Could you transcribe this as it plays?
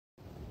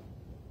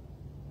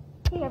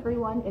Hey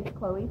everyone, it's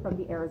Chloe from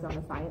the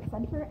Arizona Science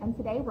Center, and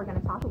today we're going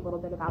to talk a little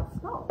bit about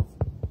skulls.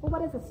 Well,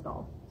 what is a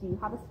skull? Do you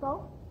have a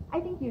skull? I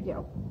think you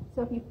do.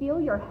 So if you feel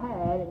your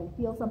head and you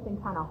feel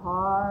something kind of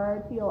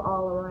hard, feel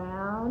all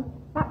around,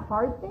 that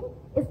hard thing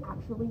is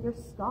actually your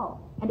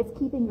skull, and it's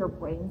keeping your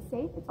brain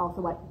safe. It's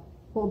also what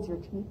holds your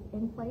teeth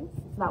in place,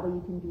 so that way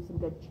you can do some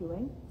good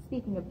chewing.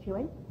 Speaking of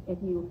chewing, if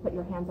you put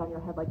your hands on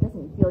your head like this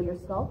and you feel your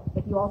skull,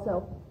 if you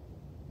also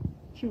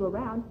chew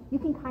around, you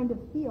can kind of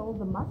feel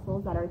the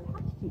muscles that are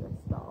attached to your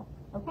skull,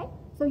 okay?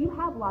 So you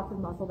have lots of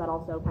muscle that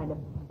also kind of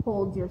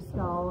holds your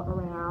skull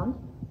around,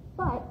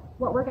 but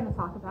what we're going to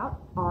talk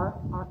about are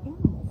our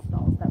animal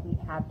skulls that we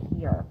have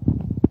here.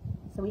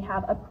 So we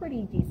have a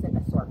pretty decent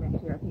assortment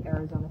here at the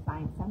Arizona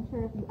Science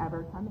Center. If you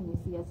ever come and you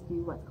see us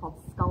do what's called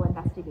skull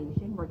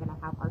investigation, we're going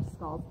to have our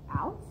skulls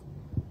out.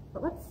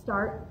 But let's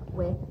start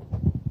with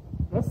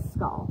this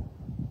skull.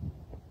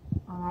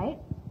 All right,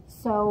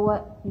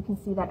 so you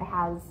can see that it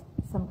has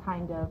some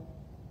kind of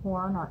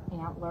horn or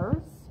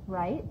antlers,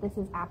 right? This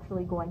is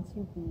actually going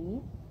to be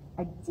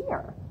a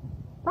deer.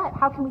 But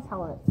how can we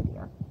tell it's a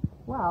deer?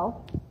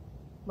 Well,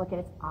 look at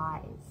its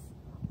eyes.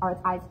 Are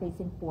its eyes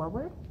facing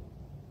forward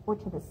or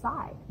to the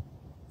side?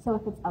 So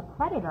if it's a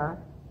predator,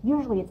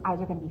 usually its eyes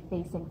are going to be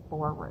facing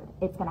forward.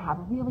 It's going to have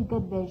really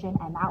good vision,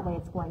 and that way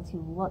it's going to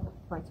look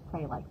for its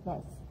prey like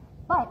this.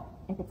 But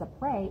if it's a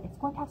prey, it's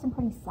going to have some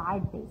pretty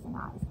side-facing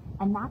eyes,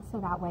 and that's so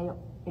that way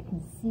it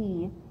can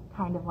see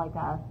kind of like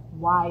a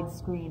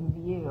widescreen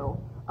view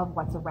of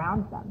what's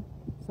around them.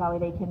 So that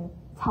way they can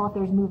tell if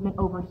there's movement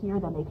over here,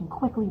 then they can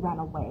quickly run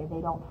away. They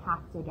don't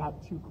have to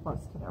get too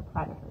close to their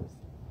predators.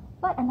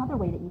 But another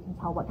way that you can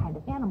tell what kind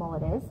of animal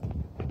it is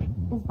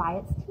by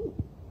its teeth.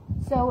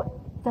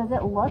 So does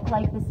it look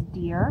like this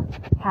deer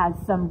has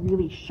some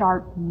really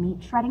sharp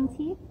meat shredding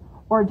teeth,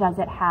 or does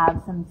it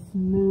have some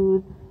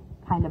smooth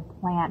kind of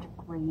plant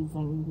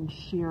grazing and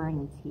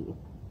shearing teeth?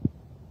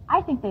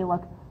 I think they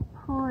look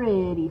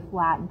pretty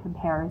flat in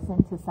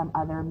comparison to some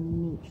other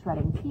meat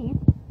shredding teeth.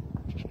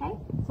 Okay,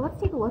 so let's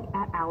take a look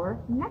at our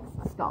next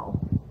skull.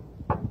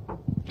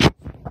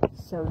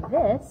 So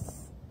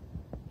this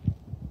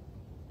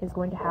is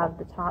going to have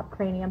the top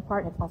cranium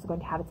part, and it's also going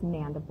to have its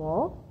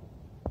mandible,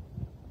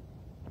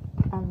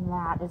 and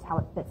that is how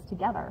it fits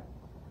together.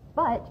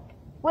 But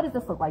what does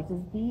this look like?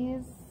 Does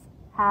these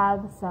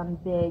have some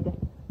big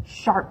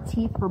sharp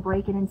teeth for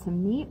breaking into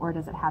meat, or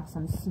does it have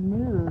some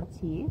smooth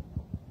teeth?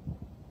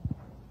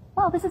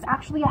 Well, this is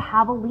actually a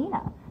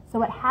javelina.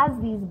 So it has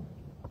these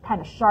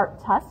kind of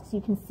sharp tusks. You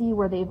can see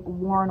where they've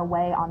worn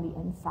away on the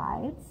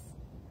insides.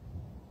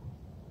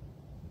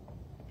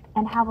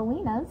 And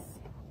javelinas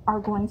are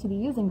going to be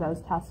using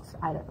those tusks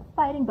either for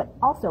fighting, but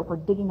also for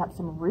digging up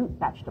some root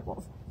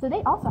vegetables. So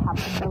they also have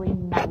some really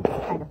nice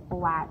kind of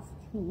flat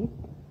teeth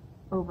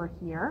over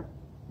here.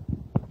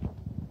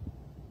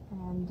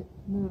 And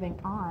moving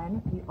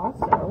on, we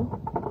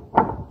also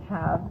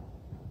have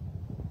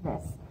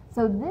this.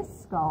 So this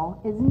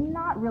skull is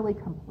not really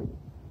complete,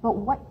 but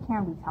what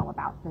can we tell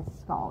about this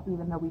skull,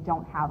 even though we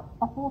don't have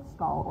a whole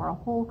skull or a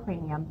whole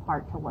cranium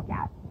part to look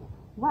at?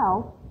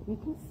 Well, we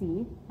can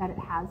see that it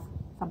has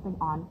something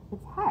on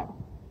its head.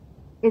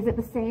 Is it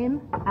the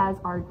same as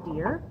our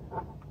deer?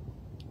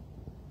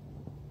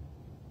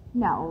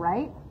 No,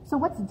 right? So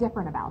what's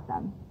different about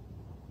them?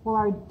 Well,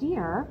 our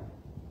deer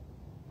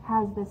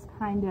has this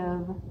kind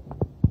of,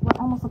 what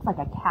almost looks like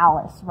a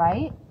callus,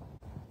 right?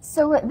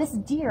 So this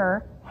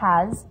deer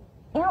has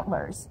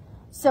antlers.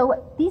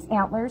 So these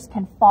antlers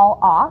can fall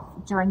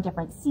off during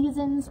different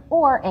seasons,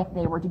 or if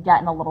they were to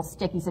get in a little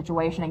sticky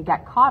situation and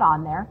get caught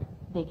on there,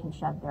 they can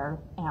shed their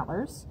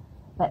antlers.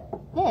 But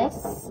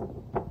this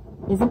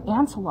is an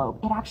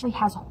antelope. It actually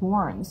has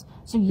horns.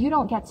 So you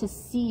don't get to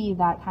see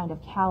that kind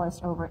of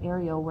calloused over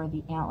area where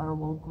the antler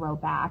will grow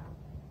back.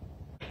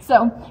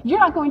 So you're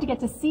not going to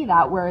get to see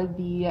that where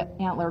the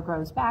antler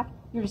grows back.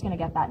 You're just going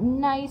to get that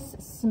nice,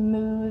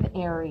 smooth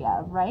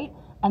area, right?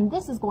 And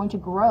this is going to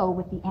grow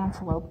with the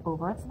antelope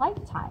over its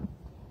lifetime.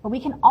 But we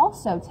can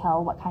also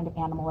tell what kind of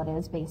animal it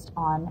is based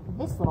on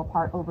this little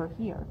part over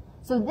here.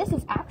 So this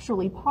is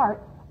actually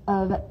part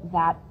of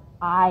that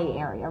eye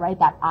area, right?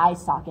 That eye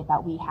socket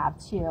that we have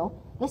too.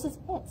 This is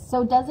it.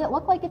 So does it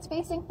look like it's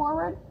facing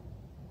forward?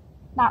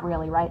 Not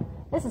really, right?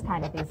 This is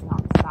kind of facing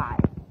on the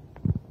side.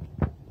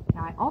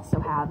 Now I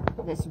also have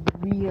this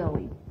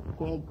really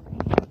big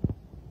cranium.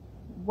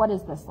 What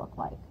does this look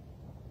like?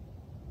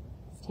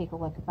 Let's take a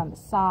look from the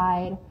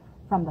side,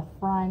 from the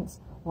front.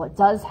 Well, it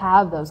does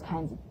have those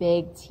kinds of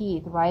big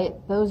teeth, right?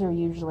 Those are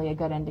usually a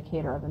good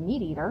indicator of a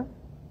meat eater.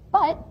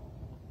 But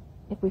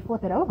if we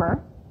flip it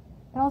over,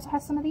 it also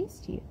has some of these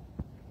teeth.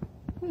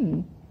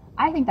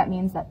 I think that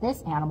means that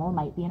this animal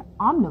might be an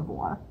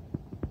omnivore.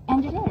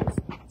 And it is.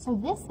 So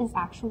this is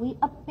actually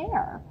a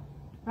bear,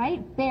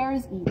 right?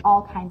 Bears eat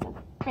all kinds of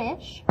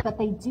fish, but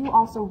they do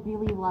also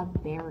really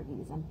love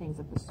berries and things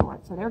of the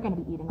sort. So they're going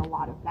to be eating a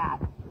lot of that.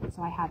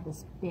 So I have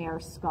this bear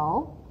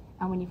skull,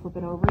 and when you flip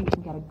it over, you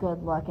can get a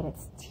good look at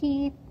its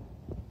teeth.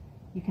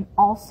 You can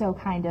also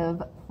kind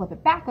of flip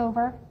it back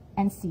over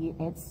and see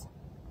its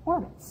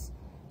orbits.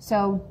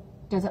 So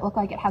Does it look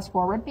like it has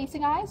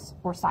forward-facing eyes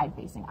or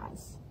side-facing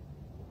eyes?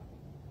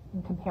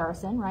 In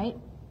comparison, right?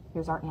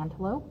 Here's our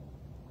antelope.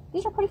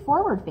 These are pretty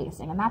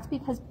forward-facing, and that's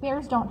because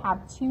bears don't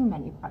have too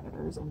many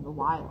predators in the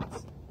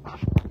wild.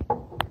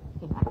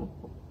 Hey, Maddie.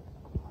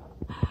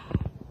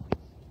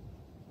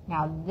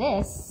 Now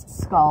this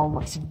skull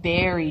looks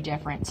very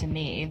different to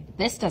me.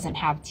 This doesn't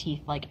have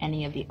teeth like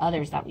any of the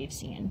others that we've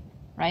seen,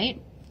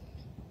 right?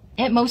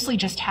 It mostly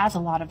just has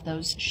a lot of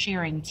those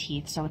shearing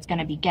teeth, so it's going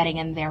to be getting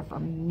in there for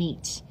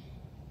meat.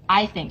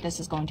 I think this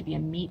is going to be a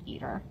meat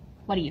eater.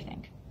 What do you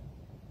think?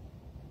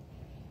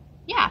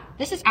 Yeah,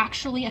 this is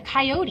actually a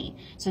coyote.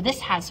 So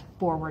this has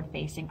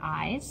forward-facing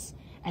eyes,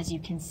 as you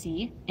can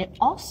see. It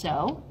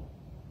also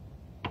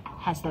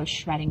has those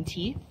shredding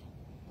teeth.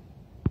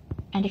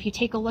 And if you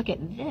take a look at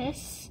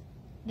this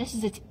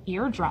is its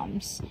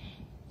eardrums.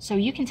 So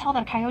you can tell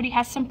that a coyote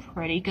has some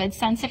pretty good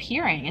sense of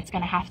hearing. It's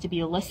going to have to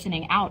be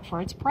listening out for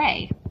its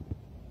prey.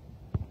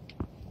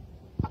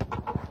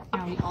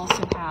 Now we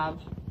also have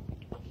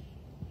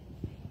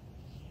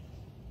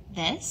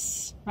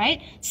this,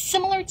 right?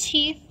 Similar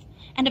teeth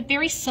and a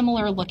very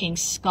similar looking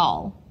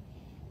skull.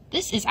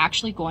 This is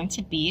actually going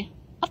to be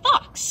a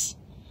fox.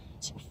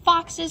 So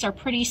foxes are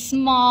pretty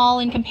small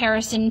in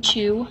comparison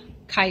to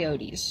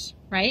coyotes,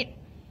 right?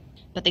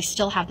 But they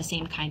still have the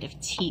same kind of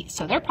teeth.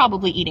 So they're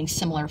probably eating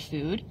similar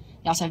food.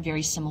 They also have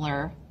very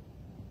similar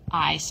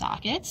eye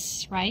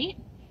sockets, right?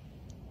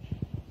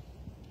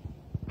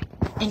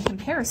 In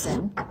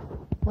comparison,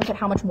 look at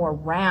how much more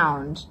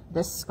round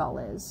this skull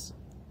is,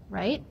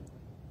 right?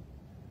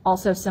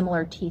 Also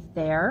similar teeth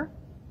there,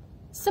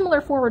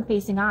 similar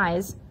forward-facing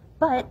eyes,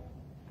 but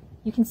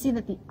you can see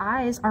that the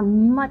eyes are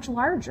much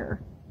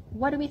larger.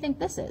 What do we think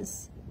this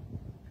is?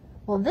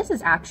 Well, this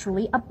is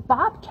actually a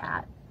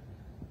bobcat.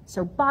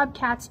 So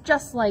bobcats,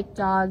 just like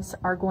dogs,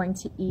 are going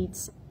to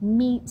eat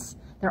meat.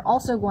 They're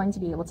also going to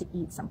be able to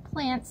eat some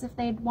plants if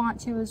they'd want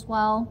to as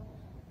well.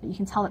 But you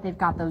can tell that they've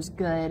got those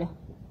good,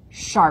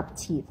 sharp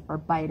teeth for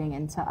biting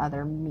into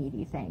other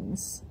meaty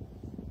things.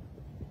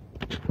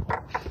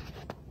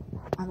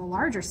 On the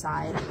larger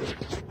side,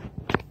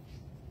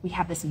 we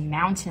have this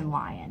mountain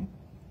lion.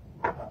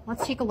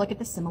 Let's take a look at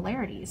the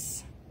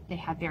similarities. They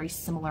have very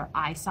similar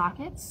eye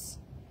sockets,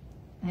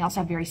 and they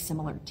also have very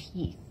similar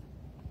teeth.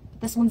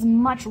 This one's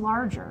much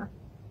larger.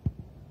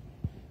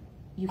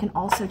 You can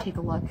also take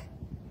a look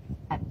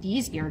at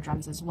these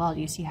eardrums as well.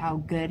 Do you see how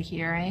good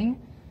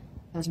hearing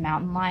those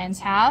mountain lions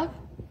have?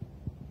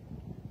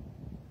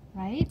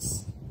 Right?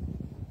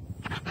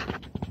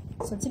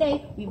 So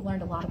today we've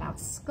learned a lot about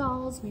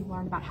skulls. We've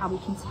learned about how we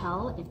can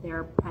tell if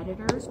they're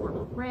predators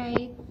or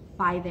prey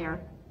by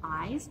their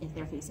eyes, if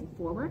they're facing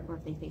forward or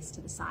if they face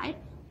to the side.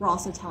 We're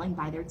also telling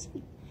by their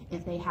teeth,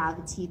 if they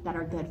have teeth that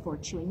are good for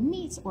chewing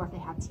meat or if they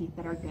have teeth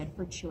that are good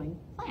for chewing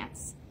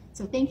plants.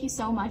 So thank you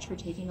so much for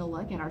taking a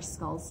look at our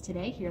skulls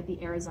today here at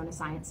the Arizona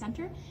Science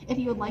Center. If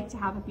you would like to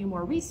have a few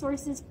more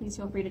resources, please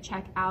feel free to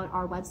check out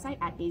our website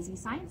at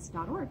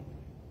azscience.org.